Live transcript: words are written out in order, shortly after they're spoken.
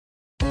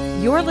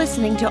You're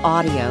listening to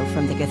audio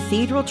from the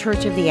Cathedral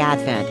Church of the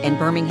Advent in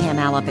Birmingham,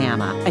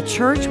 Alabama, a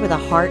church with a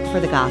heart for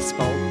the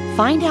gospel.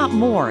 Find out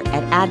more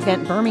at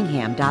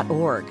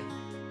adventbirmingham.org.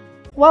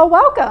 Well,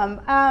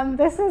 welcome.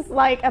 This is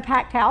like a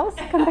packed house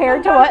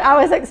compared to what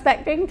I was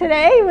expecting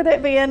today, with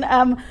it being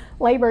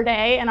Labor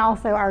Day and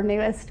also our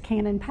newest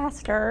canon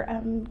pastor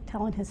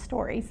telling his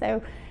story.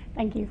 So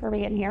thank you for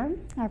being here.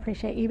 I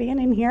appreciate you being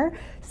in here.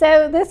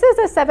 So this is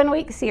a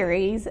 7-week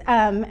series,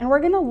 and we're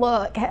going to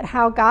look at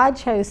how God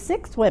chose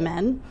 6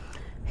 women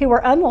who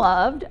were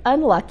unloved,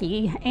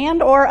 unlucky,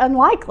 and or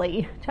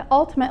unlikely to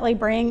ultimately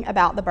bring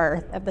about the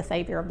birth of the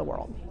Savior of the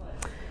world.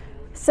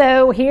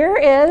 So here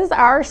is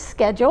our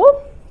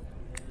schedule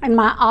and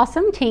my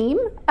awesome team.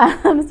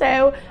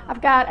 So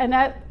I've got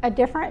a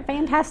different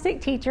fantastic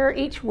teacher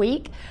each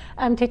week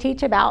to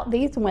teach about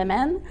these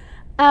women.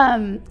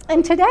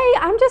 And today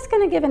I'm just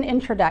going to give an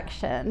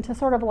introduction to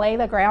sort of lay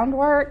the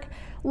groundwork,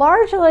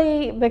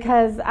 largely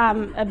because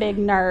I'm a big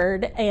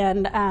nerd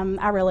and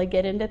I really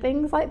get into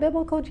things like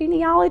biblical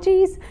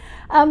genealogies,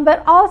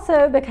 but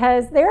also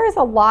because there is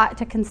a lot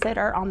to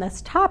consider on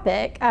this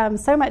topic,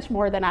 so much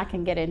more than I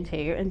can get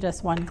into in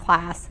just one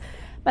class.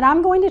 But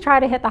I'm going to try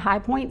to hit the high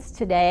points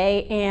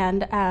today,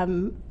 and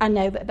I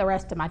know that the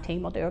rest of my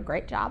team will do a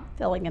great job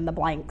filling in the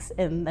blanks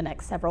in the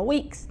next several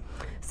weeks.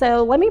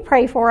 So let me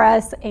pray for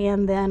us,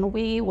 and then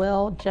we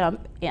will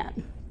jump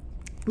in.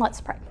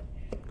 Let's pray.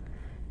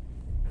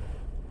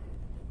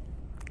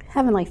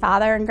 Heavenly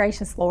Father and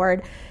gracious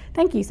Lord,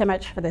 thank you so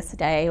much for this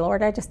day.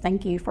 Lord, I just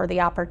thank you for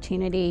the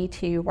opportunity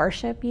to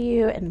worship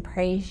you and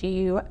praise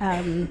you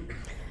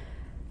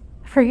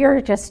for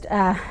your just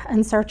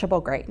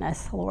unsearchable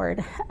greatness,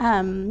 Lord.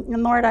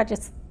 And Lord, I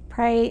just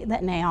pray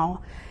that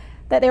now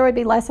that there would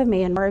be less of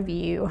me and more of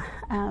you,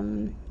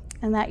 and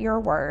that your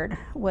word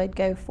would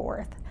go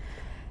forth,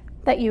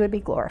 that you would be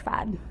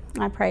glorified.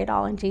 I pray it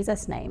all in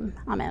Jesus' name.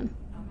 Amen.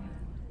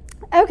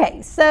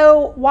 Okay,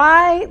 so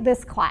why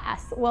this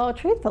class? Well,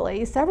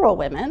 truthfully, several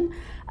women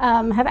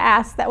have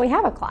asked that we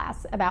have a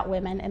class about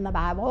women in the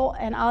Bible,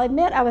 and I'll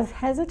admit I was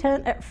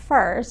hesitant at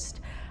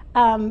first,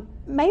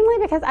 mainly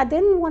because I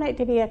didn't want it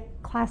to be a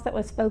class that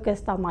was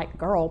focused on like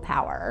girl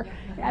power.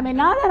 I mean,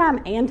 not that I'm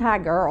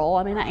anti-girl,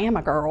 I mean, I am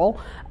a girl,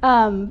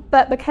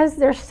 but because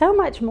there's so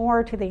much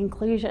more to the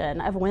inclusion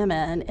of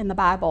women in the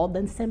Bible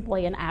than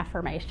simply an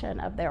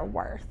affirmation of their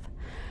worth.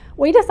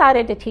 We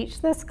decided to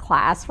teach this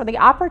class for the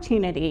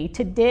opportunity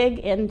to dig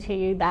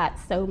into that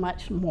so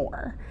much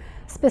more.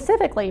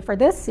 Specifically for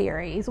this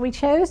series, we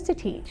chose to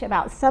teach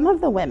about some of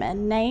the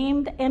women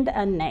named and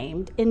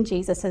unnamed in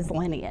Jesus'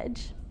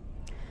 lineage.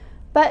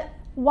 But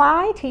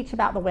why teach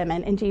about the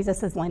women in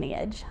Jesus'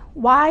 lineage?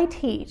 Why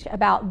teach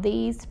about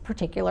these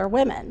particular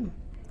women?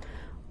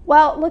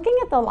 Well, looking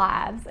at the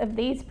lives of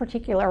these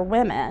particular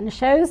women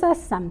shows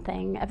us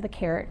something of the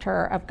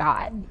character of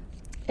God.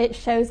 It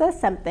shows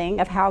us something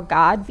of how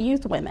God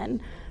views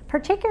women,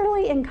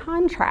 particularly in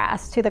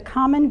contrast to the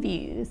common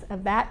views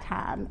of that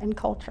time and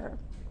culture.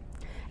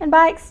 And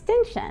by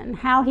extension,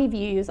 how he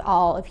views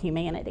all of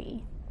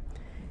humanity.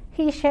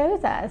 It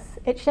shows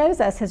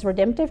us his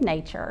redemptive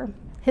nature,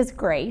 his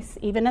grace,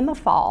 even in the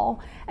fall,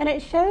 and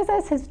it shows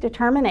us his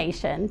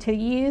determination to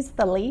use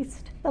the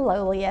least, the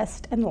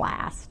lowliest, and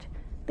last,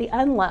 the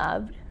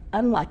unloved,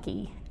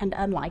 unlucky, and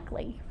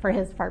unlikely for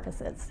his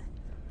purposes.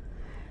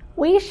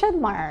 We should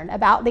learn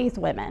about these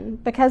women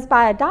because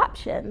by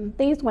adoption,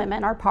 these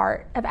women are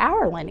part of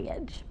our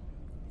lineage.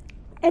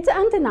 It's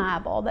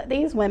undeniable that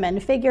these women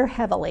figure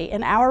heavily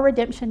in our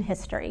redemption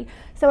history,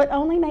 so it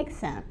only makes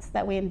sense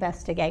that we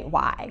investigate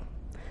why.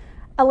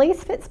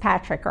 Elyse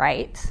Fitzpatrick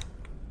writes,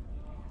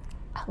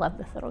 I love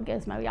this little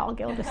gizmo, y'all.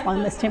 Gil just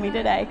loaned this to me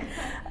today.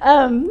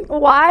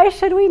 Why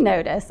should we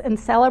notice and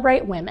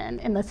celebrate women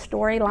in the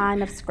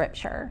storyline of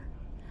Scripture?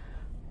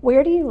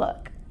 Where do you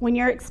look when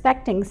you're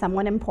expecting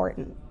someone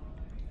important?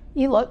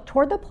 You look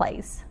toward the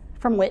place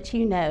from which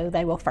you know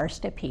they will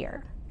first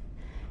appear.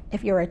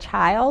 If you're a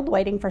child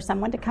waiting for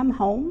someone to come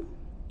home,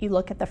 you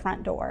look at the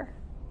front door.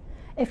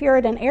 If you're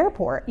at an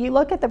airport, you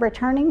look at the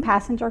returning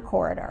passenger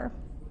corridor.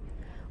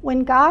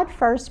 When God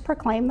first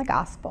proclaimed the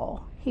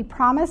gospel, he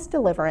promised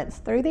deliverance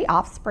through the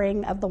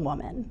offspring of the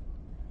woman.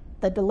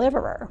 The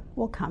deliverer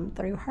will come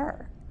through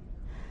her.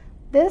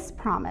 This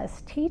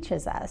promise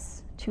teaches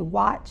us to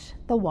watch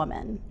the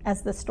woman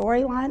as the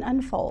storyline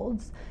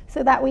unfolds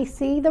so that we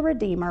see the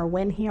Redeemer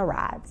when he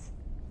arrives.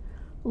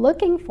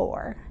 Looking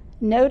for,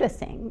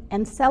 noticing,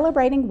 and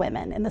celebrating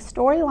women in the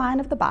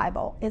storyline of the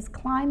Bible is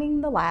climbing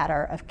the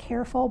ladder of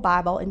careful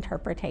Bible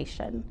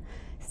interpretation,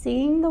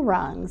 seeing the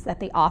rungs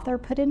that the author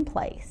put in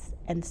place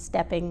and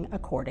stepping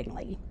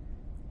accordingly.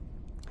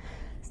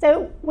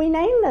 So we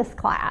named this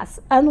class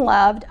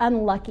Unloved,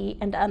 Unlucky,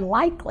 and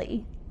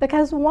Unlikely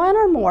because one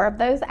or more of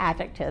those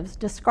adjectives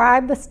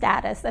describe the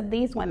status of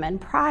these women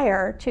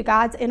prior to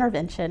God's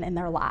intervention in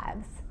their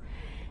lives.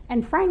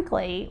 And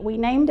frankly, we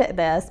named it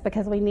this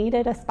because we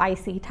needed a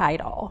spicy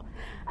title.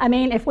 I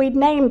mean, if we'd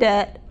named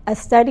it A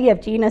Study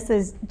of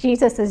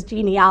Jesus'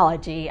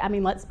 Genealogy, I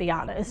mean, let's be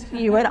honest,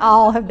 you would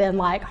all have been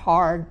like,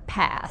 hard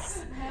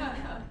pass.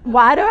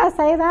 Why do I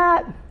say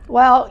that?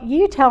 Well,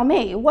 you tell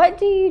me. What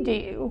do you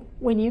do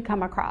when you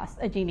come across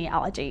a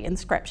genealogy in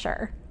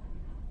Scripture?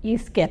 You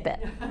skip it.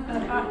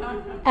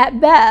 At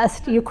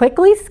best, you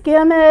quickly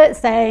skim it,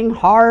 saying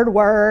hard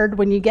word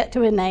when you get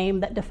to a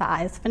name that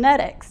defies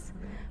phonetics.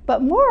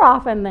 But more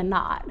often than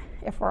not,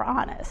 if we're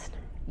honest,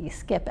 you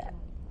skip it.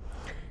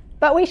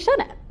 But we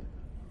shouldn't.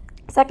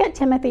 2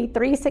 Timothy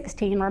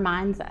 3:16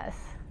 reminds us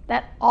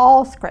that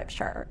all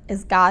Scripture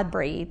is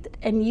God-breathed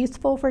and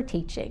useful for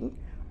teaching,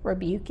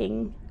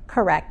 rebuking,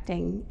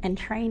 correcting, and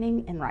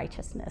training in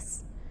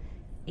righteousness,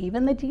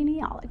 even the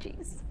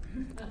genealogies.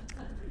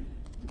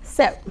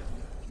 So,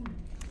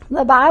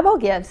 the Bible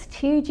gives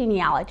two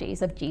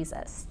genealogies of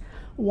Jesus,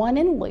 one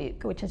in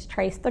Luke, which is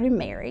traced through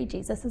Mary,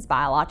 Jesus'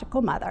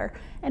 biological mother,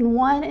 and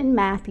one in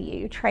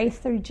Matthew,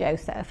 traced through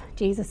Joseph,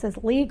 Jesus'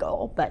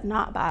 legal but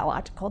not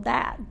biological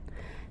dad.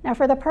 Now,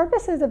 for the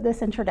purposes of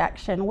this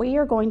introduction, we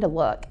are going to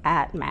look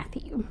at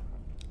Matthew.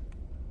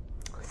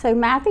 So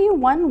Matthew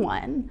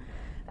 1:1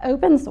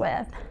 opens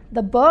with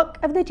the book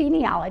of the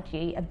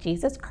genealogy of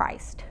Jesus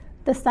Christ,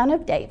 the son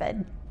of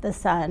David, the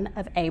son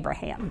of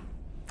Abraham.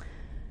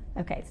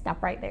 Okay,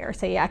 stop right there.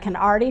 See, I can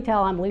already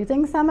tell I'm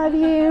losing some of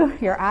you.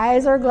 Your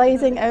eyes are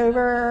glazing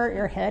over.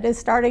 Your head is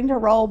starting to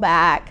roll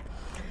back.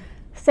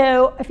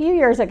 So a few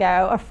years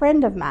ago, a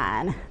friend of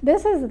mine,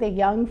 this is the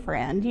young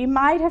friend you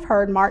might have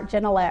heard Mark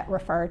Genelette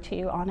refer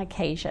to on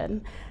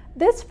occasion.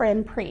 This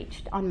friend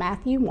preached on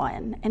Matthew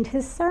 1, and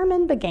his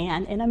sermon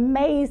began in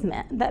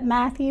amazement that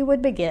Matthew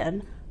would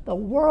begin the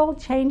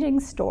world-changing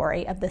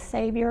story of the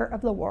Savior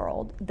of the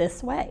world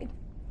this way.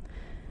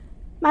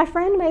 My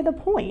friend made the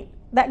point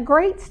that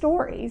great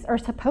stories are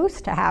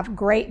supposed to have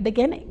great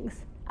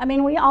beginnings. I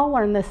mean, we all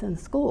learn this in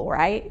school,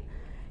 right?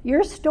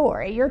 Your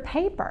story, your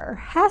paper,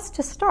 has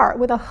to start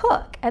with a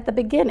hook at the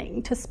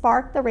beginning to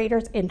spark the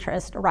reader's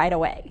interest right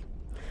away.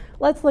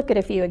 Let's look at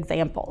a few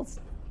examples.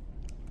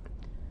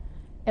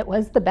 It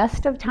was the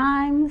best of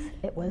times,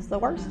 it was the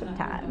worst of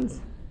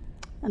times.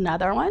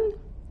 Another one.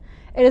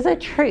 It is a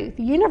truth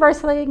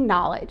universally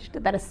acknowledged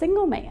that a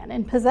single man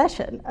in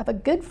possession of a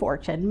good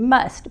fortune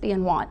must be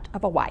in want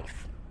of a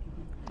wife.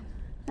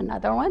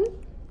 Another one.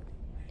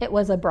 It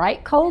was a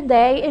bright cold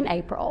day in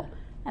April,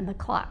 and the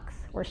clocks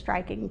were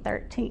striking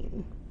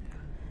 13.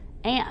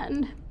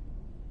 And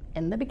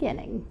in the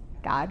beginning,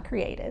 God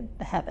created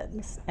the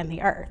heavens and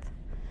the earth.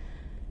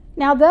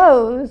 Now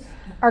those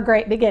are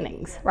great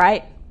beginnings,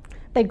 right?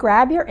 They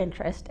grab your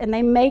interest and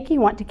they make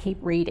you want to keep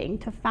reading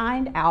to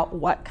find out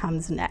what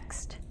comes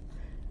next.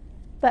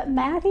 But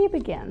Matthew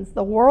begins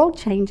the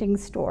world-changing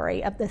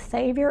story of the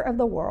Savior of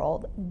the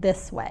world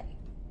this way.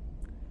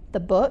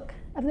 The book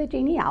of the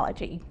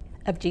genealogy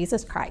of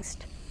Jesus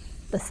Christ,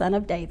 the son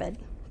of David,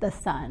 the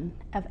son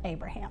of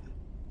Abraham.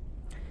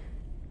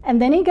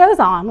 And then he goes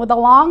on with a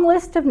long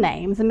list of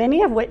names,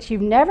 many of which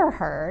you've never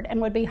heard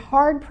and would be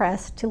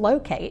hard-pressed to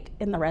locate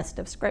in the rest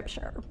of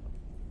Scripture.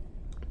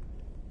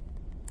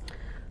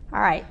 All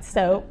right,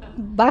 so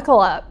buckle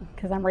up,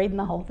 because I'm reading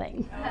the whole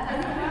thing.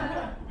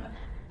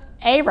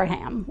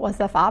 Abraham was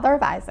the father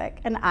of Isaac,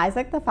 and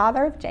Isaac the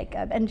father of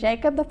Jacob, and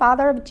Jacob the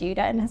father of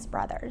Judah and his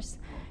brothers,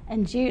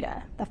 and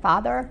Judah the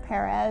father of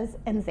Perez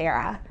and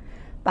Zerah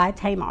by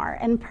Tamar,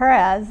 and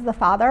Perez the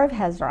father of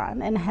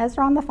Hezron, and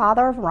Hezron the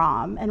father of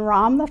Ram, and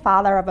Ram the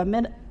father of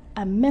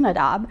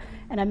Amminadab,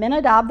 and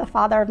Amminadab the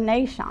father of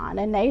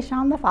Nahshon, and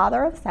Nahshon the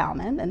father of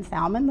Salmon, and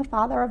Salmon the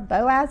father of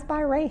Boaz by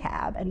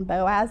Rahab, and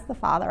Boaz the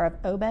father of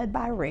Obed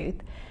by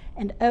Ruth,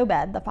 and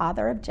Obed the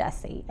father of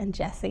Jesse, and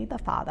Jesse the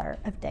father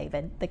of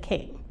David the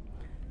king.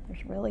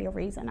 There's really a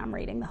reason I'm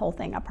reading the whole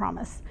thing, I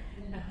promise.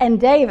 And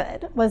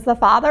David was the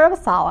father of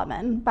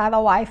Solomon by the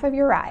wife of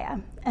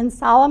Uriah, and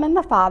Solomon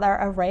the father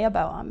of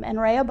Rehoboam,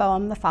 and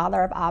Rehoboam the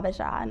father of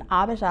Abijah, and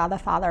Abijah the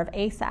father of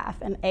Asaph,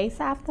 and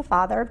Asaph the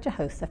father of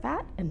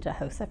Jehoshaphat, and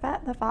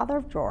Jehoshaphat the father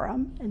of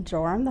Joram, and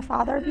Joram the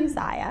father of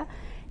Uzziah,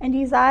 and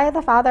Uzziah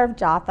the father of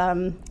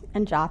Jotham,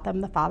 and Jotham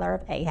the father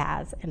of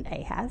Ahaz, and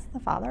Ahaz the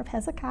father of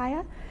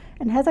Hezekiah,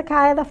 and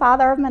Hezekiah the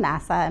father of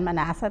Manasseh, and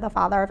Manasseh the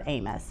father of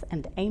Amos,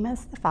 and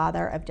Amos the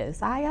father of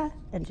Josiah,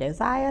 and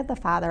Josiah the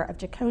father of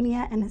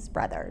Jeconiah and his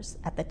brothers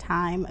at the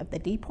time of the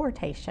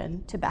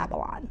deportation to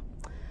Babylon.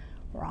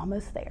 We're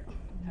almost there.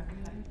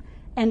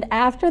 And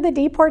after the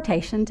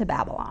deportation to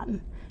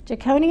Babylon,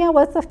 Jeconiah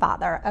was the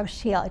father of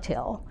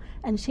Shealtiel,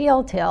 and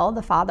Shealtiel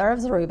the father of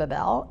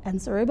Zerubbabel,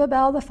 and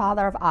Zerubbabel the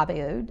father of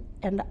Abiud,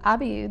 and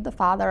Abiud the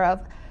father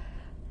of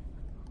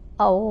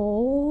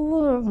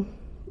Eliakim,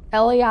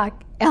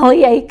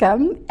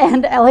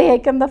 and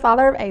Eliakim the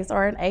father of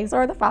Azor, and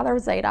Azor the father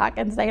of Zadok,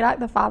 and Zadok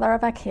the father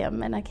of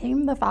Achim, and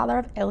Achim the father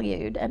of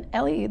Eliud, and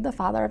Eliud the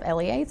father of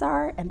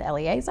Eleazar, and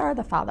Eleazar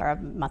the father of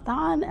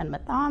Matthan, and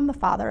Matthan the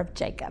father of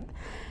Jacob,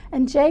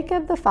 and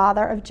Jacob the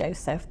father of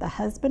Joseph, the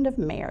husband of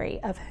Mary,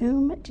 of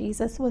whom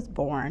Jesus was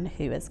born,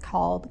 who is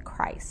called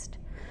Christ.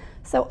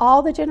 So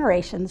all the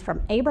generations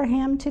from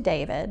Abraham to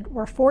David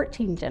were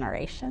 14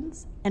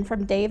 generations, and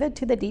from David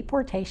to the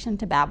deportation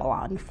to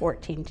Babylon,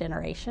 14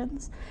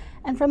 generations,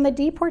 and from the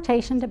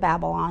deportation to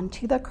Babylon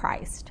to the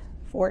Christ,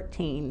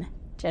 14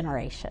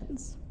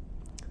 generations.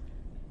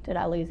 Did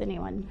I lose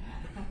anyone?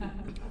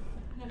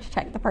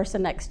 Check the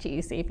person next to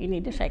you, see if you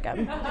need to shake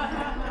them.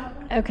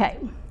 Okay,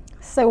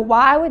 so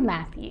why would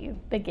Matthew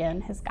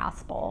begin his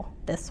gospel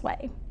this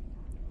way?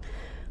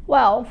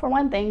 Well, for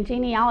one thing,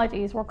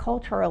 genealogies were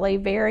culturally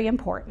very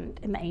important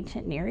in the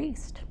ancient Near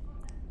East.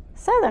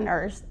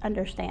 Southerners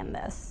understand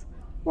this.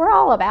 We're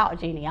all about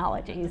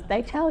genealogies.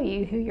 They tell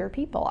you who your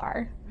people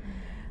are.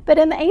 But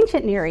in the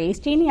ancient Near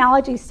East,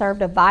 genealogies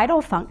served a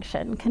vital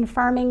function,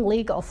 confirming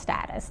legal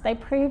status. They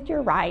proved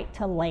your right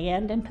to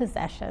land and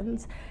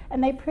possessions,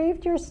 and they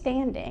proved your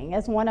standing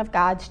as one of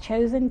God's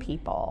chosen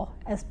people,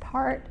 as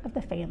part of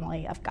the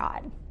family of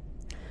God.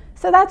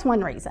 So that's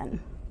one reason.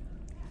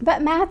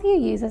 But Matthew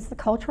uses the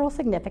cultural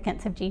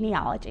significance of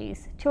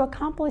genealogies to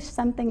accomplish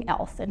something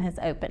else in his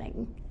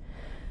opening.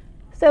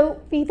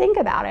 So if you think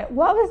about it,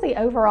 what was the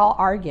overall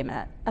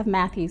argument of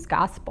Matthew's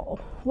gospel?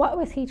 What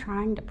was he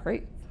trying to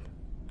prove?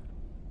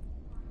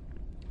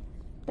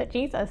 That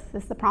Jesus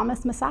is the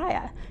promised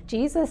Messiah.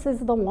 Jesus is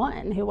the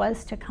one who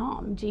was to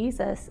come.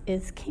 Jesus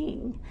is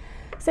king.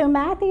 So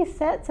Matthew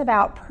sets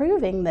about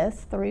proving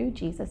this through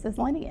Jesus'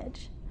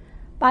 lineage.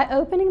 By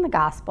opening the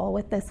gospel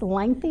with this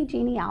lengthy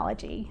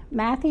genealogy,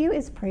 Matthew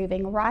is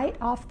proving right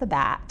off the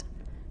bat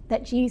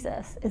that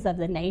Jesus is of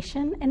the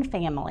nation and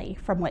family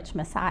from which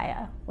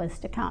Messiah was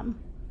to come.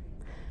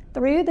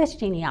 Through this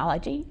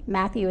genealogy,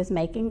 Matthew is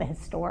making the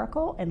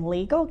historical and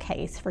legal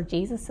case for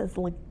Jesus'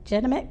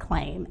 legitimate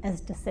claim as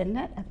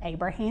descendant of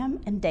Abraham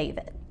and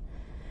David.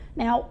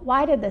 Now,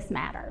 why did this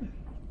matter?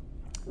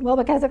 Well,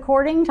 because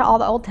according to all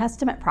the Old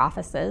Testament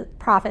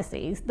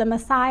prophecies, the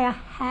Messiah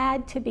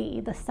had to be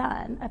the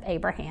son of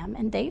Abraham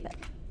and David.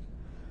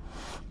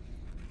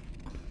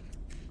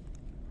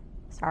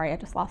 Sorry, I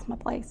just lost my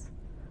place.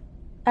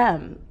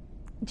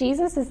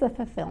 Jesus is the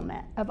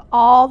fulfillment of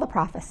all the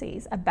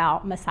prophecies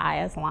about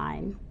Messiah's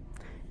line.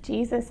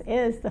 Jesus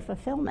is the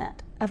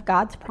fulfillment of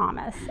God's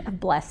promise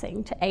of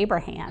blessing to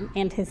Abraham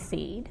and his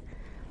seed.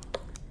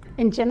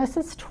 In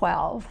Genesis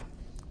 12,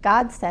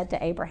 God said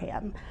to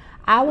Abraham,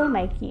 "I will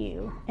make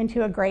you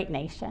into a great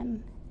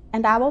nation,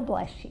 and I will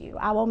bless you.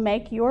 I will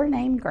make your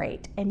name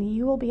great, and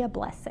you will be a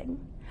blessing.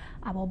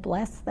 I will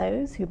bless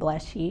those who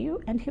bless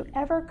you, and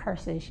whoever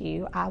curses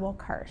you, I will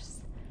curse.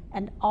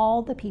 And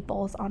all the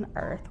peoples on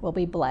earth will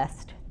be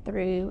blessed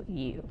through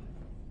you."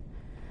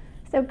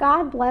 So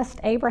God blessed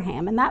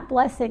Abraham, and that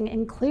blessing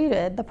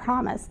included the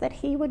promise that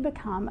he would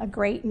become a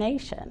great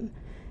nation,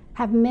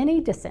 have many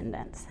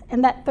descendants,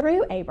 and that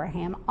through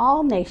Abraham,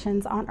 all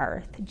nations on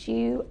earth,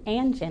 Jew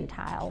and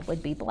Gentile,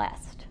 would be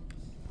blessed.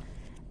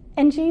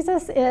 And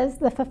Jesus is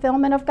the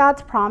fulfillment of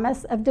God's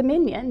promise of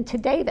dominion to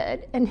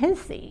David and his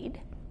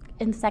seed.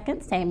 In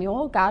 2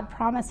 Samuel, God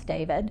promised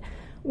David,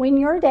 "When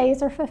your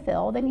days are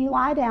fulfilled and you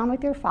lie down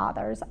with your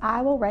fathers,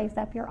 I will raise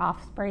up your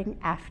offspring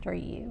after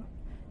you,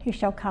 who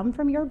shall come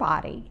from your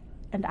body,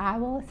 and I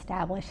will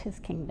establish his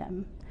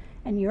kingdom.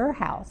 And your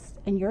house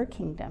and your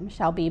kingdom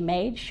shall be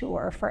made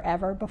sure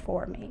forever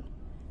before me.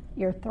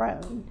 Your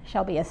throne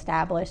shall be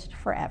established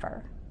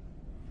forever."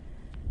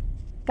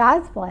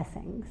 God's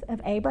blessings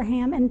of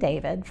Abraham and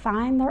David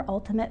find their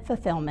ultimate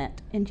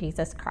fulfillment in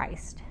Jesus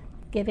Christ,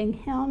 giving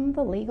him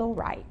the legal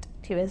right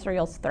to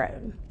Israel's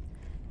throne.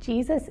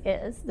 Jesus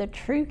is the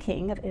true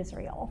King of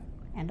Israel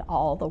and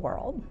all the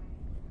world.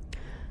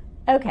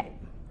 Okay,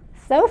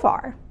 so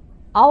far,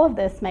 all of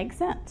this makes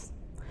sense.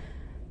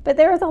 But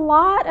there is a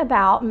lot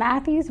about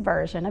Matthew's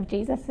version of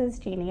Jesus'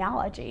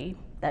 genealogy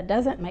that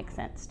doesn't make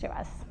sense to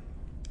us.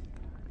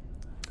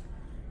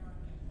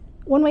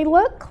 When we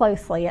look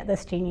closely at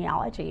this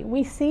genealogy,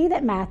 we see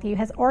that Matthew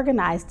has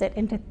organized it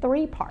into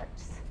 3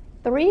 parts,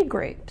 3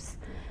 groups,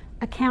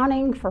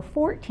 accounting for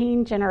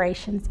 14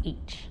 generations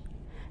each.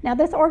 Now,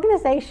 this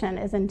organization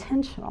is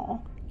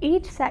intentional.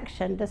 Each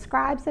section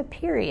describes a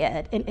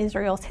period in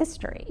Israel's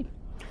history.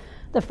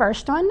 The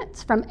first one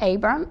is from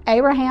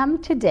Abraham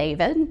to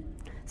David.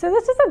 So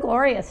this is a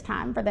glorious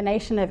time for the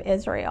nation of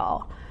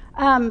Israel.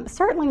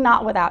 Certainly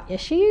not without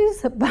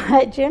issues,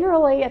 but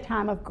generally a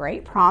time of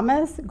great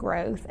promise,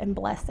 growth, and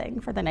blessing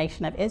for the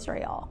nation of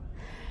Israel.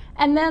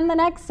 And then the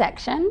next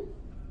section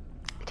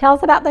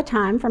tells about the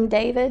time from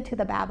David to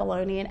the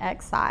Babylonian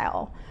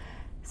exile.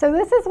 So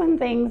this is when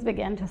things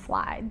begin to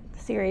slide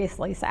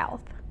seriously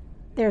south.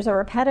 There's a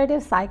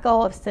repetitive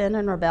cycle of sin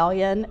and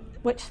rebellion,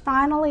 which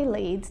finally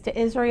leads to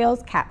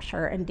Israel's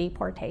capture and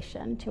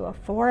deportation to a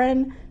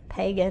foreign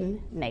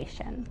pagan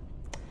nation.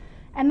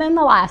 And then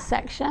the last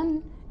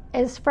section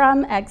is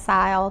from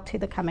exile to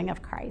the coming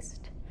of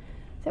Christ.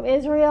 So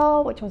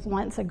Israel, which was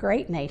once a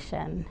great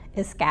nation,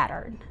 is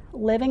scattered,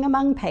 living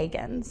among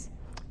pagans.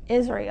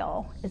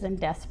 Israel is in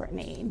desperate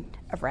need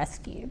of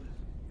rescue.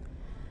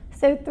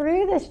 So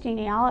through this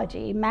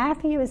genealogy,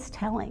 Matthew is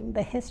telling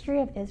the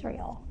history of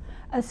Israel,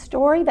 a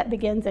story that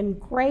begins in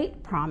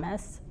great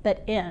promise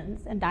but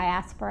ends in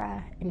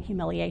diaspora and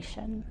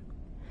humiliation.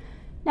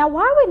 Now,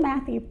 why would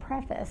Matthew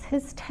preface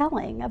his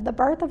telling of the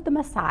birth of the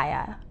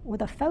Messiah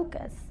with a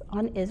focus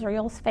on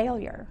Israel's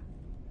failure?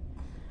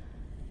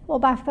 Well,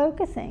 by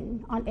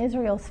focusing on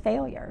Israel's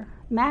failure,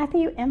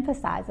 Matthew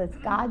emphasizes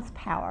God's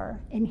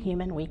power in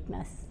human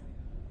weakness.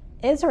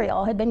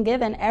 Israel had been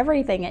given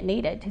everything it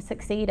needed to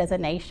succeed as a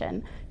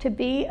nation, to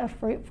be a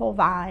fruitful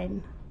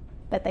vine,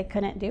 but they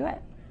couldn't do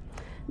it.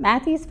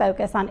 Matthew's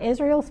focus on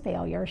Israel's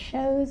failure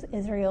shows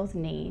Israel's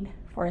need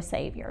for a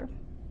Savior.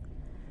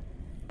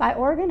 By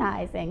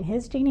organizing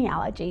his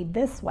genealogy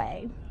this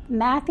way,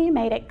 Matthew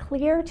made it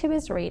clear to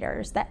his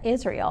readers that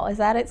Israel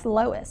is at its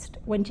lowest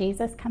when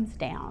Jesus comes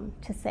down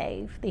to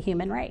save the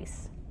human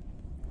race.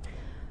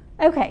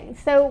 Okay,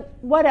 so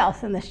what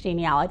else in this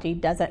genealogy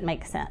doesn't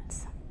make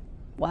sense?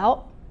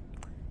 Well,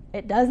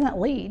 it doesn't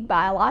lead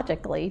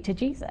biologically to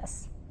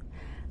Jesus.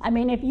 I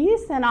mean, if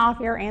you sent off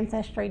your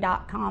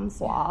Ancestry.com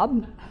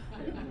swab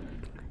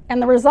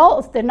and the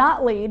results did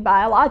not lead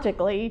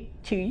biologically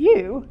to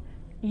you,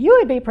 you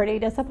would be pretty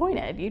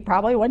disappointed. You'd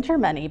probably want your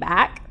money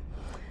back.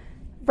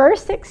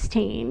 Verse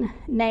 16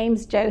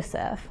 names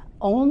Joseph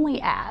only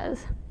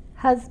as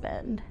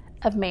husband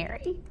of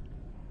Mary.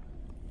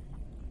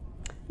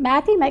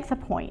 Matthew makes a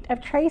point of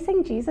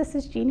tracing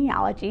Jesus'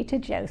 genealogy to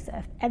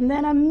Joseph and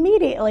then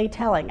immediately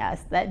telling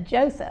us that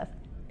Joseph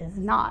is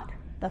not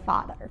the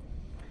father.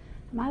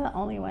 Am I the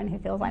only one who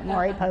feels like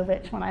Maury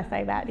Povich when I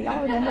say that? Do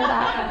y'all remember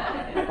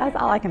that? That's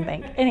all I can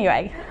think.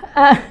 Anyway,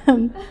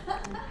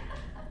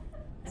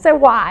 so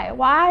why?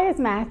 Why is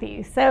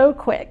Matthew so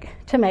quick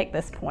to make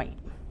this point?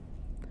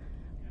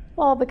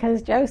 Well,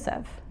 because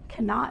Joseph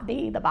cannot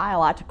be the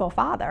biological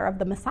father of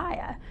the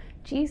Messiah.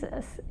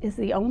 Jesus is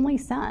the only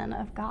Son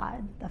of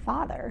God the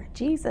Father.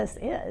 Jesus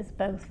is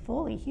both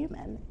fully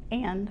human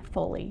and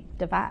fully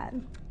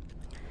divine.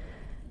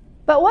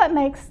 But what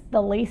makes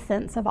the least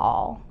sense of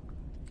all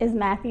is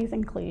Matthew's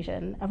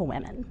inclusion of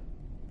women.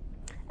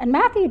 And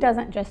Matthew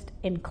doesn't just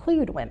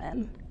include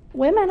women.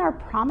 Women are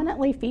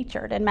prominently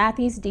featured in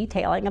Matthew's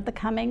detailing of the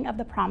coming of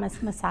the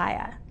promised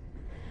Messiah.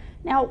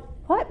 Now,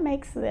 what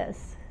makes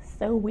this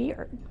so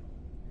weird?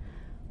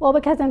 Well,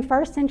 because in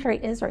first century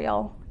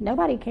Israel,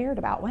 nobody cared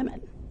about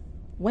women.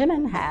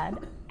 Women had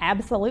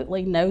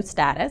absolutely no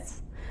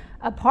status.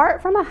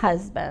 Apart from a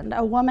husband,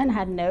 a woman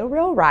had no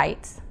real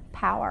rights,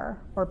 power,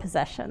 or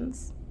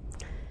possessions.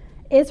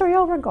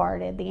 Israel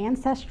regarded the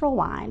ancestral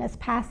line as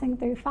passing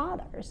through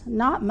fathers,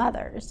 not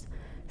mothers.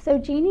 So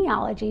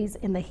genealogies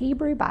in the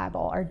Hebrew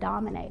Bible are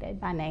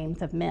dominated by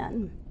names of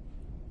men.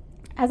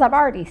 As I've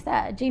already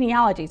said,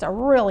 genealogies are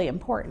really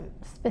important,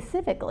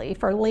 specifically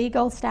for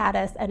legal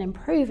status and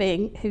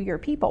improving who your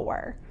people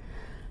were.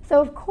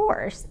 So of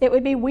course, it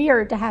would be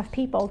weird to have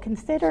people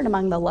considered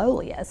among the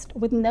lowliest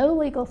with no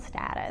legal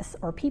status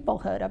or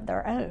peoplehood of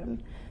their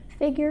own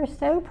figure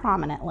so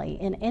prominently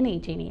in any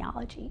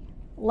genealogy,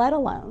 let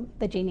alone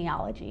the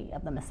genealogy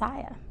of the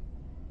Messiah.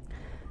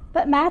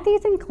 But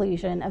Matthew's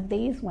inclusion of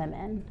these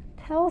women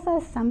tells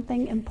us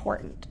something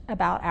important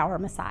about our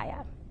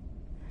Messiah.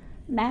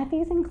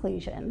 Matthew's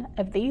inclusion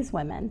of these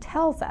women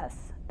tells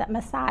us that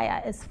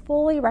Messiah is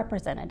fully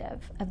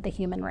representative of the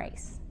human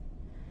race.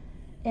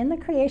 In the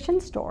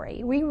creation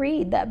story, we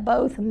read that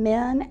both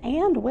men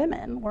and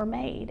women were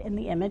made in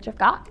the image of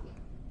God.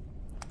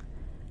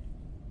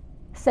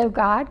 So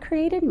God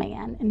created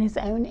man in his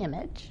own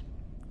image.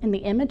 In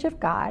the image of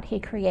God, he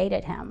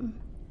created him.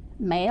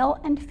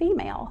 Male and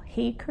female,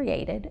 he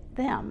created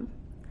them.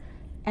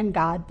 And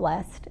God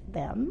blessed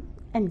them,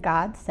 and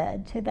God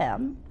said to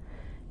them,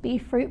 "Be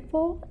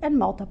fruitful and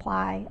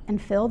multiply and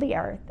fill the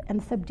earth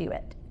and subdue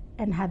it,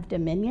 and have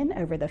dominion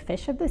over the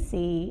fish of the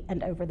sea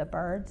and over the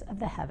birds of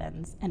the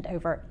heavens and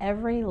over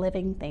every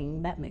living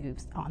thing that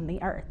moves on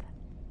the earth."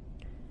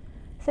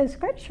 So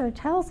Scripture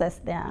tells us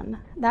then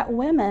that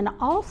women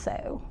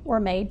also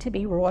were made to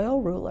be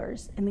royal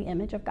rulers in the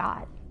image of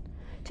God,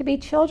 to be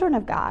children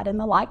of God in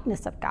the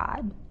likeness of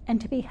God,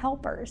 and to be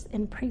helpers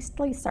in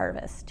priestly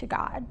service to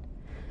God.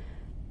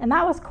 And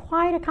that was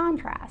quite a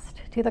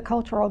contrast to the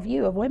cultural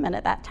view of women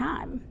at that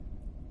time.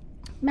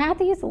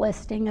 Matthew's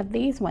listing of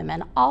these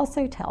women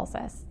also tells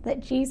us that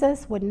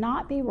Jesus would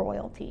not be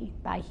royalty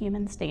by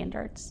human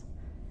standards.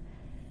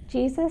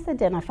 Jesus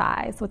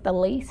identifies with the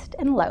least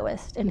and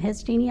lowest in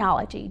his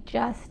genealogy,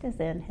 just as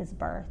in his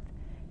birth,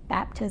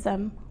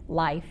 baptism,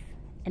 life,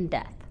 and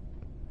death.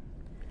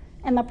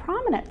 And the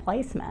prominent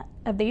placement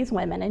of these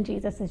women in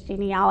Jesus'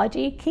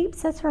 genealogy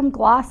keeps us from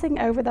glossing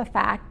over the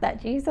fact that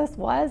Jesus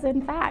was,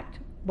 in fact,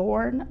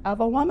 born of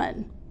a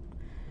woman.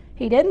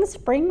 He didn't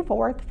spring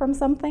forth from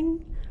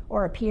something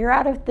or appear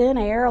out of thin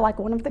air like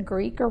one of the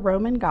Greek or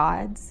Roman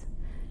gods.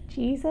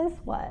 Jesus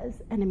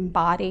was an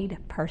embodied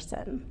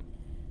person,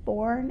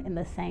 born in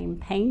the same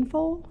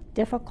painful,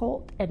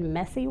 difficult, and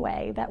messy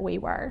way that we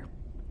were.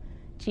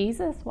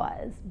 Jesus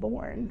was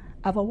born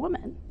of a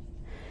woman.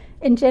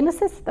 In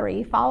Genesis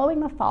 3,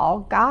 following the fall,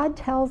 God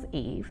tells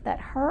Eve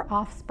that her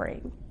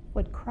offspring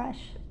would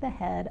crush the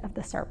head of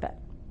the serpent.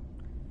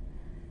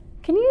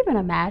 Can you even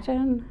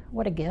imagine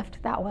what a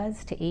gift that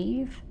was to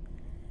Eve?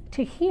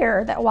 To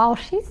hear that while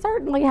she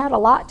certainly had a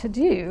lot to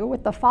do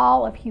with the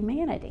fall of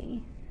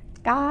humanity,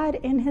 God,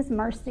 in his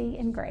mercy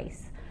and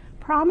grace,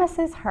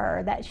 promises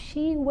her that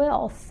she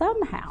will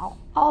somehow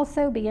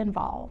also be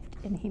involved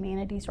in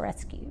humanity's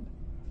rescue.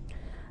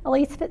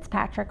 Elise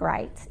Fitzpatrick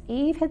writes,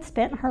 Eve had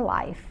spent her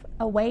life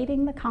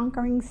awaiting the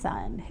conquering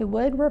son who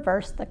would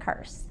reverse the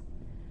curse,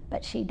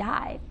 but she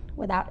died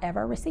without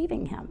ever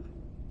receiving him.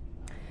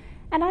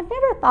 And I'd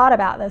never thought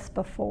about this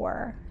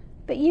before,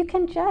 but you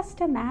can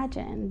just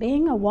imagine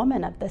being a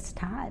woman of this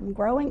time,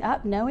 growing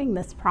up knowing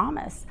this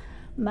promise,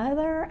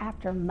 mother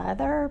after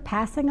mother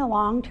passing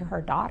along to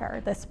her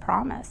daughter this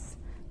promise,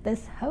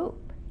 this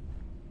hope.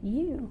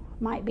 You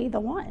might be the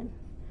one.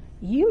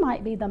 You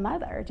might be the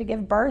mother to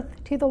give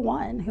birth to the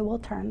one who will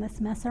turn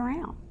this mess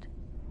around.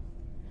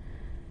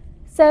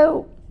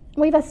 So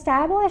we've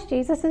established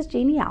Jesus'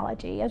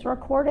 genealogy as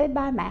recorded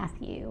by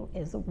Matthew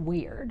is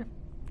weird.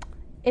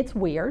 It's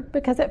weird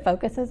because it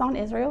focuses on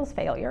Israel's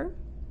failure.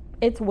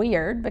 It's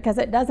weird because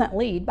it doesn't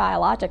lead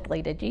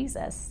biologically to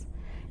Jesus.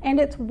 And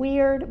it's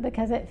weird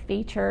because it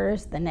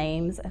features the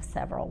names of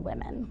several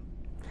women.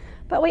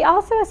 But we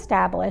also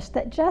established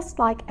that just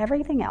like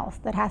everything else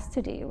that has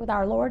to do with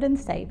our Lord and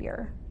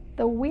Savior,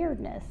 the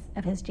weirdness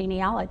of his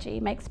genealogy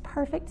makes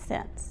perfect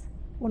sense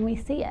when we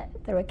see it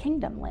through a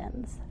kingdom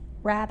lens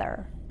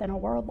rather than a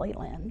worldly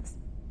lens.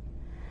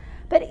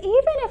 But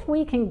even if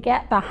we can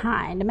get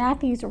behind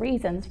Matthew's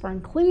reasons for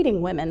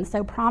including women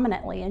so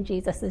prominently in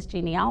Jesus'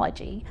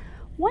 genealogy,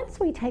 once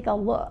we take a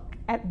look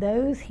at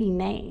those he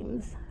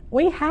names,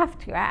 we have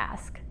to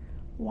ask,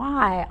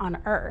 why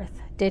on earth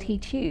did he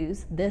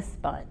choose this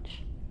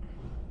bunch?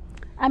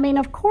 I mean,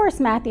 of course,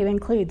 Matthew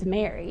includes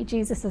Mary,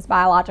 Jesus'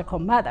 biological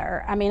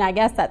mother. I mean, I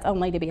guess that's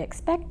only to be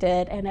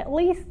expected, and at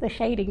least the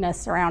shadiness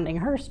surrounding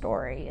her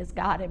story is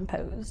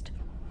God-imposed.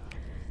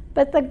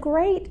 But the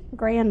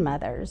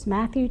great-grandmothers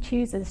Matthew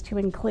chooses to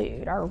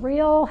include are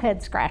real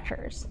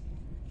head-scratchers.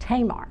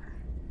 Tamar,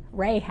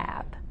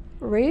 Rahab,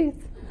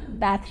 Ruth,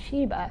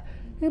 Bathsheba,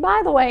 who,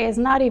 by the way, is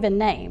not even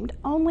named,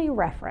 only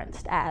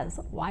referenced as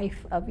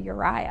wife of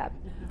Uriah.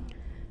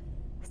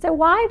 So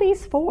why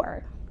these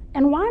four?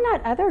 And why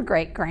not other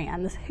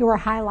great-grands who are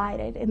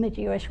highlighted in the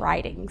Jewish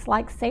writings,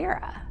 like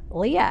Sarah,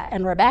 Leah,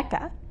 and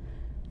Rebecca?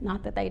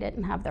 Not that they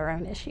didn't have their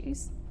own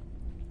issues.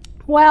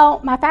 Well,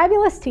 my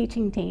fabulous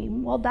teaching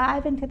team will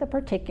dive into the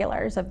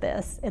particulars of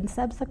this in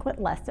subsequent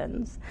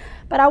lessons,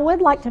 but I would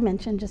like to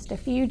mention just a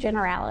few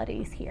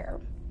generalities here.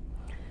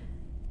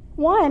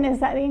 One is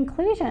that the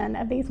inclusion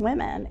of these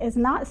women is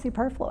not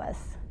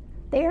superfluous.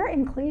 Their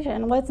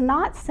inclusion was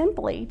not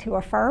simply to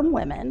affirm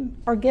women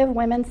or give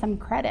women some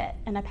credit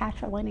in a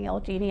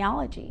patrilineal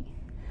genealogy.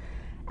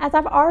 As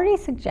I've already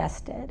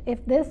suggested,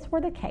 if this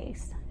were the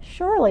case,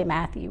 surely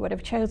Matthew would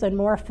have chosen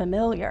more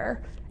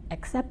familiar,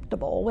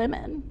 acceptable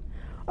women.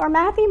 Or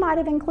Matthew might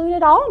have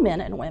included all men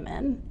and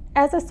women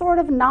as a sort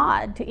of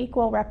nod to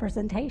equal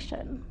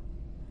representation.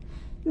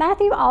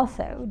 Matthew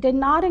also did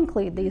not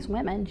include these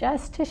women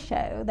just to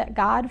show that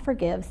God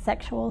forgives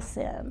sexual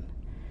sin.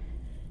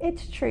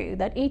 It's true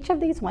that each of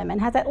these women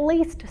has at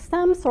least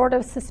some sort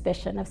of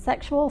suspicion of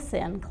sexual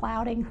sin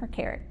clouding her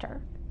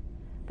character.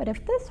 But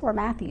if this were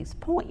Matthew's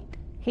point,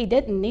 he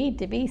didn't need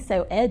to be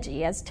so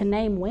edgy as to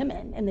name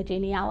women in the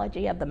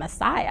genealogy of the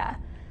Messiah.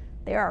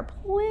 There are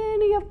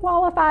plenty of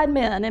qualified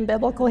men in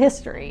biblical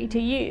history to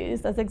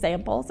use as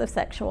examples of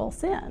sexual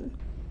sin.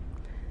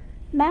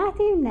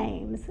 Matthew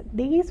names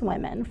these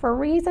women for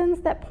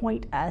reasons that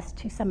point us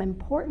to some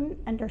important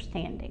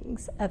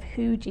understandings of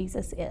who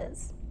Jesus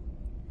is.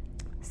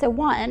 So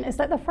one is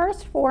that the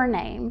first four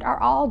named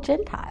are all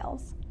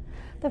Gentiles.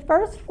 The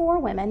first four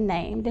women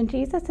named in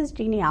Jesus'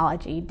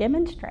 genealogy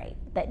demonstrate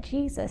that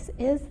Jesus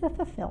is the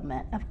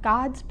fulfillment of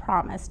God's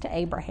promise to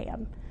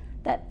Abraham,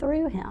 that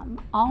through him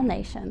all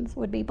nations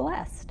would be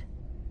blessed.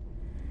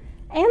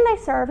 And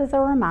they serve as a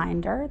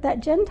reminder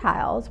that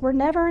Gentiles were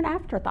never an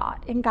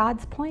afterthought in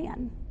God's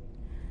plan.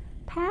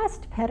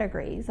 Past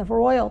pedigrees of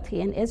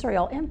royalty in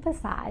Israel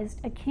emphasized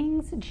a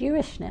king's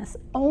Jewishness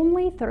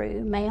only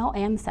through male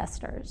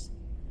ancestors.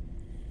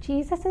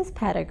 Jesus'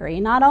 pedigree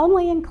not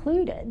only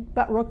included,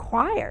 but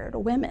required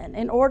women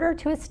in order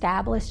to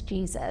establish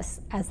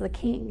Jesus as the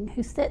king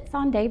who sits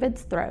on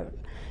David's throne,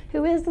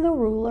 who is the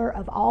ruler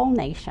of all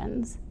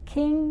nations,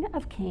 King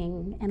of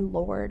kings and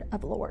Lord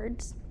of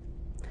lords.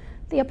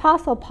 The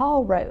Apostle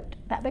Paul wrote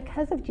that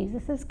because of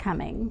Jesus'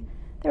 coming,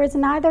 there is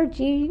neither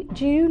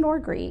Jew nor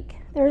Greek,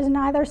 there is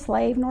neither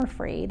slave nor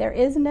free, there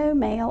is no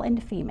male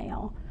and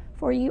female,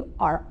 for you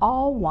are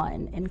all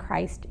one in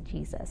Christ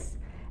Jesus.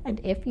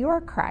 And if you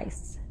are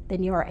Christ's,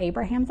 then you are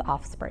Abraham's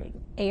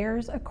offspring,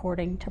 heirs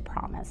according to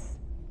promise.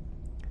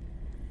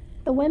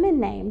 The women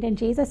named in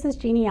Jesus'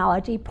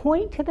 genealogy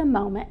point to the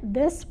moment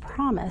this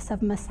promise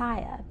of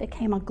Messiah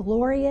became a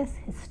glorious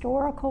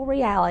historical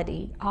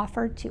reality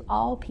offered to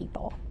all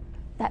people,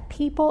 that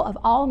people of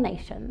all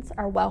nations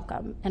are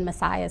welcome in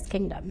Messiah's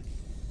kingdom.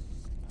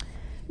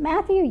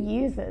 Matthew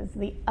uses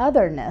the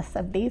otherness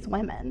of these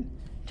women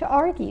to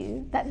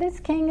argue that this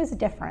king is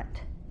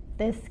different,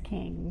 this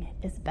king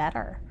is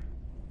better.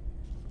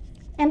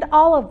 And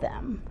all of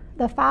them,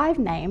 the five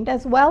named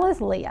as well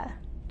as Leah,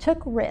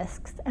 took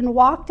risks and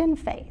walked in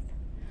faith.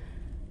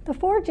 The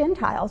 4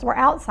 Gentiles were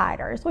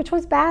outsiders, which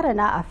was bad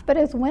enough, but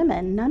as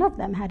women, none of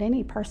them had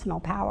any personal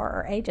power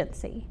or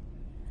agency.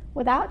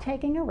 Without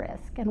taking a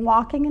risk and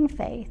walking in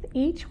faith,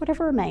 each would have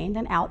remained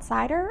an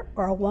outsider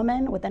or a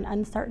woman with an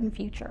uncertain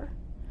future.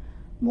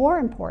 More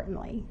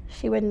importantly,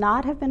 she would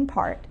not have been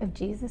part of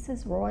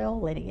Jesus' royal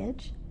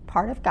lineage,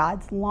 part of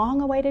God's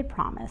long-awaited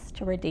promise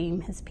to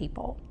redeem his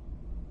people.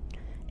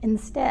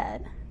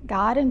 Instead,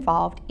 God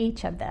involved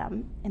each of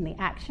them in the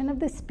action of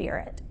the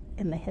Spirit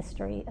in the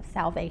history of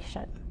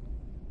salvation.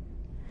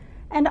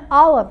 And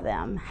all of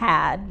them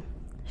had,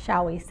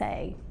 shall we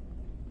say,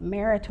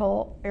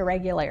 marital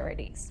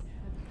irregularities.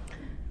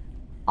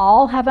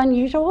 All have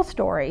unusual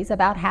stories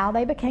about how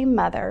they became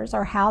mothers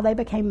or how they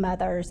became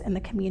mothers in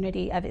the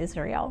community of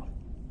Israel.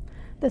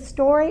 The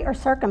story or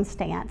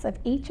circumstance of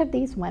each of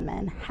these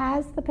women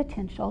has the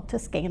potential to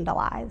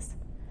scandalize,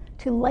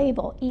 to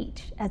label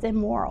each as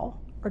immoral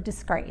or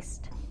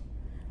disgraced.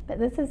 But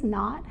this is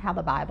not how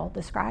the Bible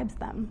describes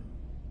them.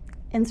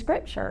 In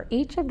Scripture,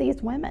 each of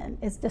these women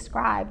is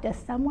described as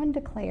someone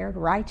declared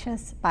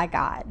righteous by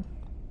God.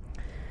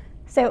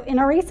 So in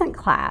a recent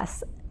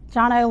class,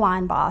 John O.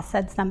 Linebaugh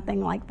said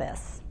something like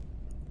this: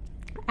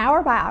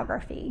 our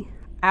biography,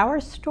 our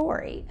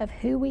story of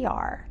who we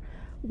are,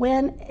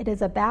 when it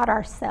is about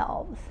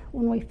ourselves,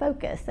 when we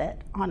focus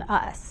it on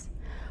us,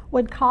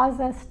 would cause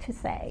us to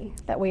say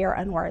that we are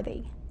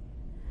unworthy.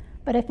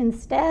 But if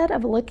instead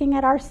of looking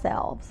at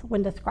ourselves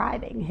when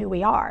describing who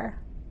we are,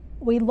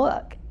 we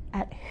look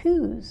at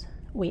whose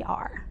we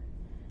are,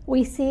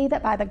 we see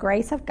that by the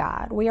grace of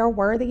God, we are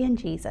worthy in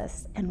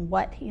Jesus and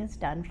what he has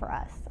done for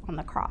us on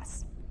the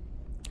cross.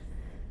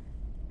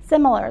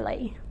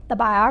 Similarly, the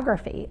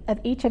biography of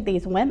each of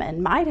these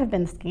women might have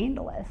been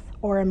scandalous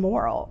or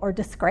immoral or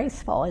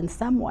disgraceful in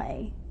some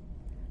way.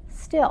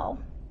 Still,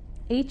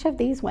 each of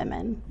these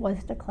women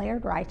was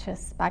declared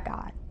righteous by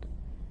God,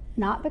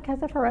 not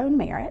because of her own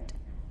merit,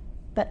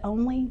 but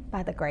only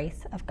by the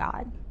grace of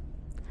God.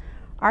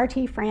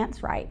 R.T.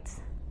 France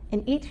writes,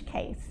 in each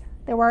case,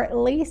 there were at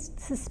least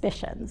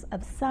suspicions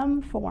of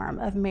some form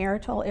of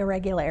marital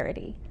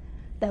irregularity,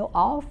 though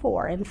all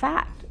 4, in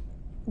fact,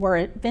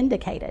 were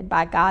vindicated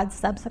by God's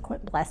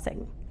subsequent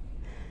blessing.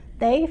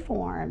 They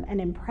form an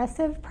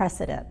impressive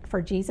precedent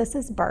for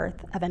Jesus'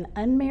 birth of an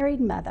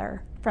unmarried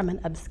mother from an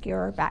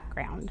obscure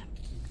background.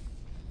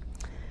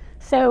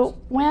 So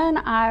when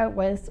I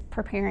was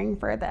preparing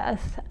for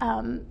this,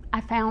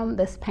 I found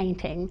this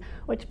painting,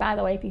 which, by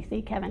the way, if you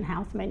see Kevin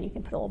Houseman, you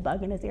can put a little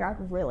bug in his ear.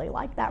 I'd really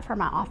like that for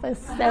my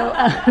office. So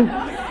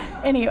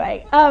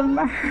anyway,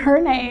 her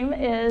name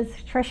is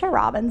Tricia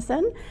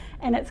Robinson,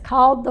 and it's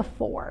called The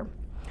Four.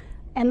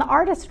 And the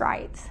artist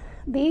writes,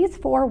 these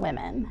 4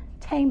 women,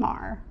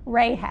 Tamar,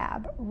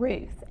 Rahab,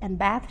 Ruth, and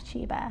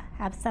Bathsheba,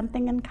 have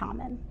something in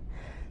common.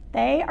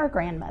 They are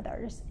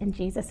grandmothers in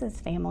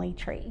Jesus' family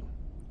tree.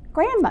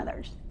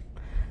 Grandmothers.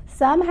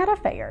 Some had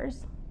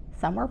affairs,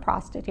 some were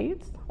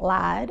prostitutes,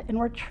 lied, and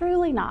were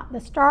truly not the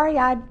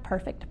starry-eyed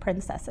perfect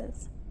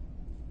princesses.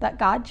 But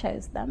God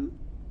chose them,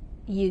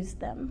 used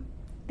them,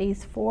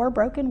 these 4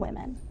 broken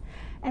women,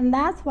 and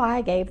that's why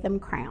I gave them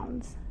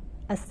crowns,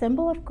 a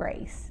symbol of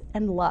grace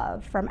and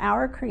love from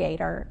our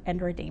Creator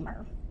and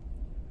Redeemer.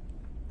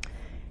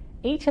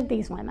 Each of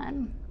these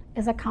women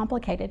is a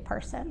complicated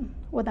person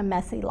with a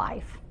messy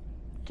life,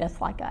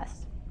 just like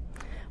us.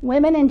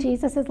 Women in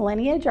Jesus'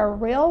 lineage are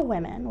real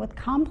women with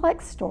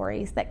complex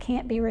stories that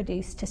can't be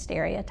reduced to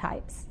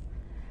stereotypes.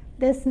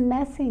 This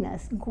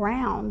messiness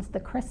grounds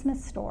the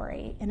Christmas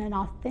story in an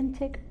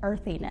authentic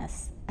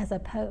earthiness as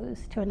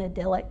opposed to an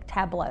idyllic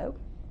tableau.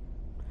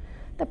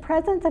 The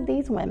presence of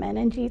these women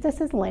in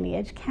Jesus'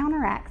 lineage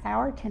counteracts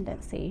our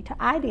tendency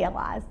to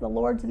idealize the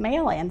Lord's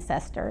male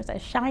ancestors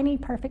as shiny,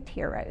 perfect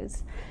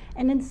heroes,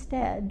 and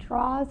instead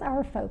draws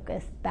our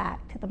focus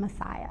back to the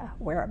Messiah,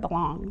 where it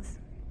belongs.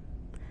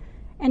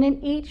 And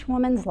in each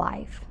woman's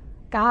life,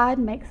 God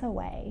makes a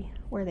way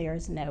where there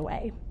is no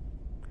way.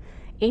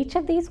 Each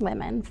of these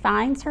women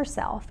finds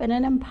herself in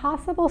an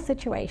impossible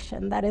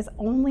situation that is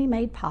only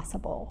made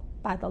possible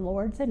by the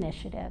Lord's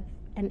initiative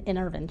and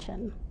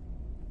intervention.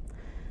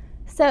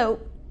 So,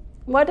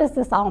 what does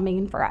this all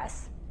mean for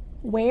us?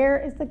 Where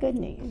is the good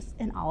news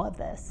in all of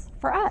this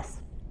for us?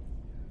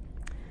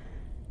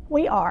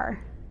 We are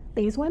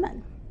these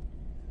women.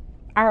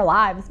 Our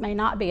lives may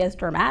not be as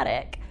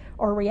dramatic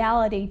or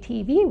reality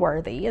TV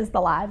worthy as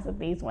the lives of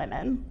these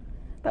women,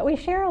 but we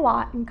share a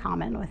lot in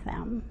common with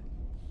them.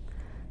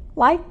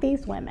 Like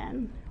these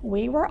women,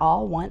 we were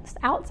all once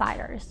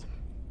outsiders.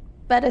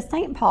 But as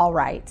St. Paul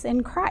writes,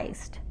 in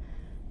Christ,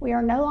 we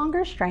are no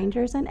longer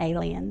strangers and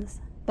aliens,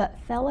 but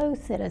fellow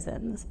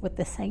citizens with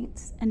the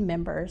saints and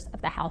members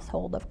of the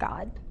household of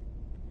God.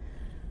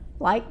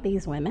 Like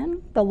these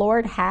women, the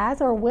Lord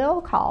has or will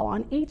call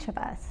on each of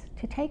us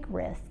to take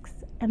risks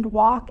and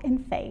walk in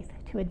faith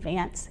to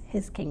advance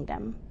his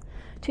kingdom,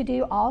 to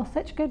do all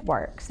such good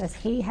works as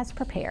he has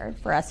prepared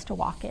for us to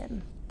walk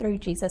in through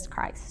Jesus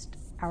Christ,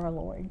 our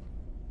Lord.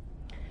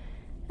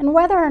 And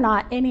whether or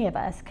not any of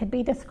us could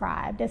be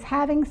described as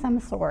having some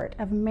sort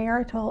of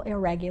marital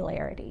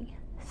irregularity,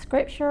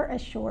 Scripture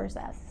assures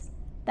us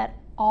that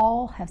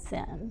all have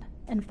sinned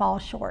and fall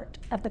short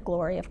of the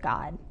glory of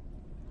God.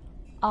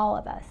 All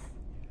of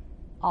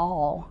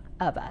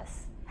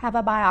us have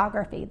a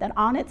biography that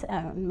on its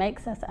own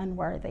makes us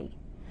unworthy.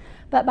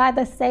 But by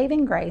the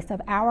saving grace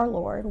of our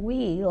Lord,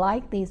 we,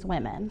 like these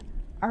women,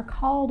 are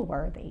called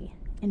worthy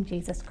in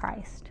Jesus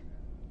Christ.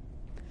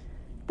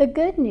 The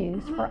good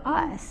news for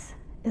us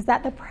is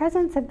that the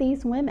presence of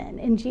these women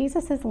in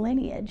Jesus'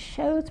 lineage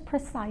shows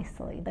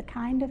precisely the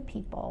kind of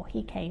people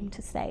he came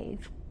to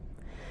save.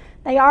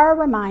 They are a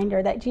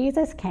reminder that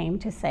Jesus came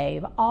to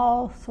save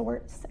all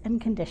sorts and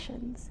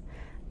conditions.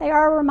 They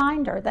are a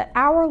reminder that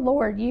our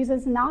Lord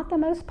uses not the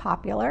most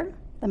popular,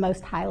 the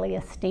most highly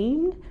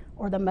esteemed,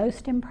 or the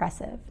most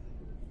impressive.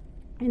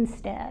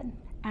 Instead,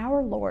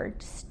 our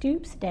Lord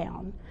stoops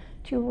down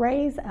to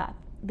raise up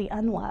the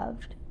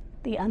unloved,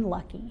 the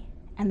unlucky,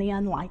 and the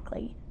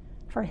unlikely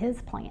for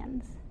his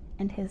plans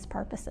and his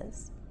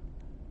purposes.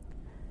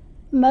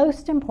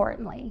 Most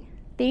importantly,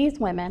 these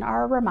women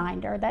are a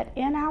reminder that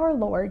in our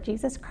Lord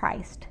Jesus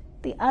Christ,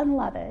 the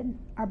unloved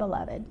are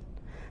beloved,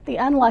 the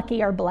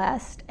unlucky are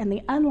blessed, and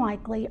the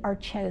unlikely are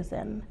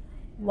chosen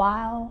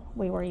while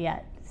we were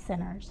yet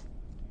sinners.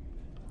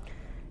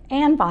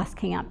 Anne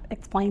Voskamp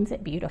explains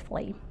it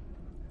beautifully.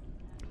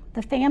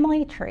 The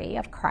family tree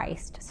of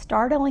Christ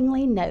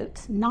startlingly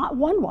notes not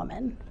one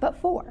woman, but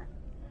four.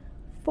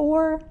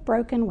 4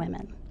 broken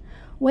women.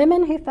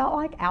 Women who felt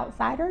like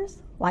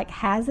outsiders, like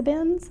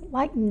has-beens,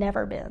 like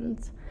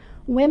never-beens.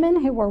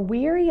 Women who were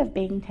weary of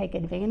being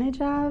taken advantage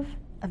of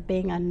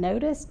being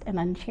unnoticed and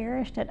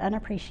uncherished and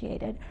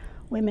unappreciated.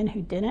 Women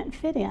who didn't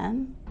fit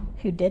in,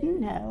 who didn't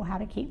know how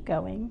to keep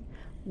going,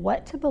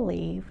 what to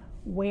believe,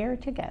 where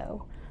to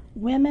go.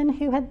 Women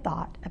who had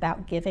thought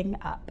about giving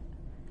up.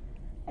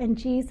 And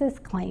Jesus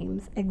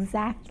claims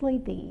exactly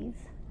these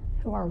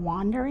who are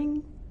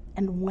wandering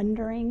and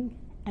wondering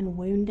and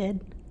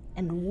wounded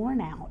and worn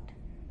out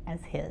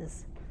as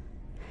his.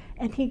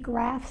 And he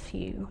grafts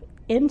you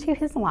into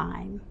his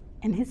line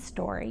and his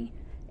story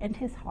and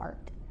his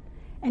heart.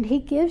 And he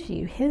gives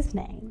you his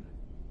name,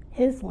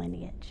 his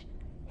lineage,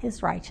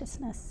 his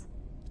righteousness.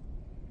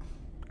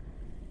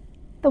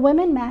 The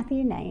women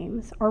Matthew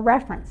names or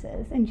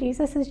references in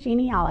Jesus'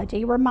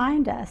 genealogy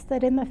remind us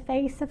that in the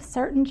face of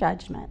certain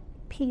judgment,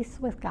 peace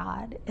with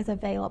God is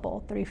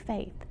available through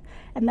faith,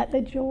 and that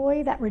the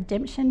joy that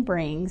redemption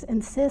brings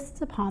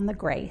insists upon the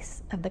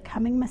grace of the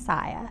coming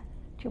Messiah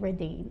to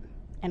redeem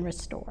and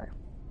restore.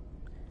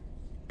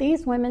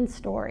 These women's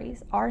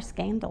stories are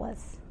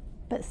scandalous,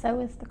 but so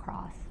is the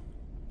cross.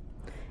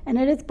 And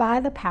it is by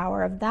the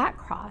power of that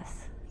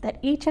cross that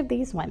each of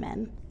these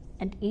women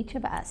and each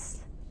of us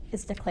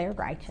is declared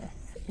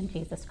righteous in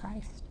Jesus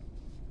Christ.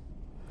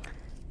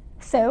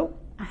 So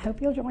I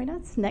hope you'll join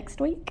us next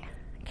week.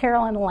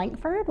 Carolyn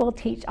Langford will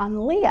teach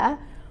on Leah,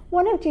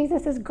 one of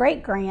Jesus'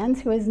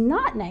 great-grands who is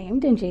not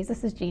named in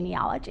Jesus'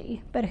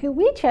 genealogy, but who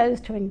we chose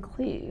to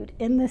include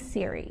in this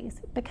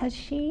series because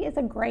she is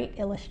a great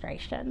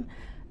illustration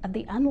of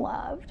the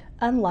unloved,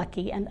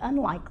 unlucky, and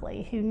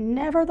unlikely who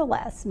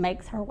nevertheless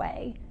makes her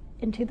way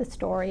into the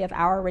story of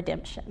our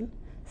redemption,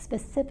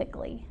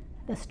 specifically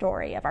the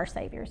story of our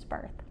Savior's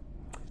birth.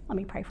 Let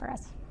me pray for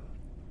us.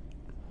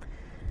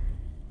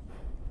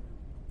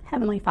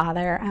 Heavenly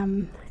Father,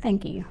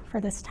 thank you for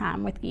this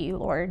time with you,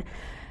 Lord.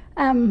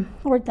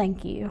 Lord,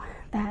 thank you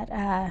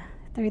that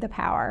through the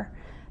power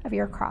of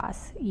your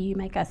cross, you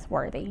make us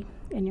worthy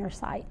in your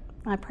sight.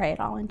 I pray it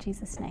all in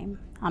Jesus' name.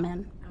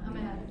 Amen.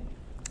 Amen.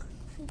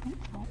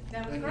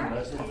 That was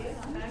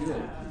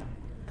great.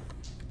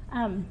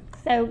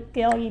 So,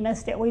 Gil, you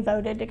missed it. We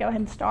voted to go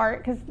ahead and start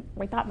because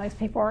we thought most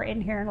people were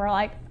in here and we're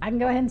like, I can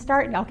go ahead and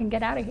start and y'all can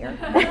get out of here.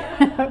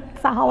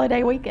 It's a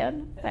holiday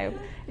weekend. So,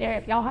 yeah,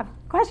 if y'all have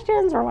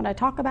questions or want to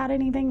talk about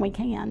anything, we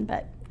can,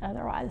 but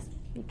otherwise,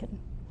 you can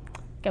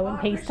go in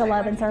peace to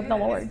love and serve the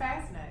Lord. It's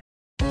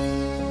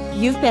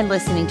fascinating. You've been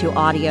listening to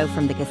audio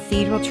from the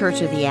Cathedral Church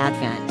of the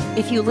Advent.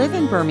 If you live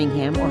in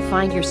Birmingham or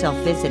find yourself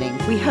visiting,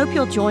 we hope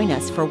you'll join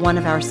us for one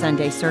of our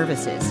Sunday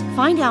services.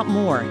 Find out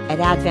more at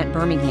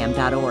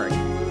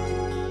adventbirmingham.org.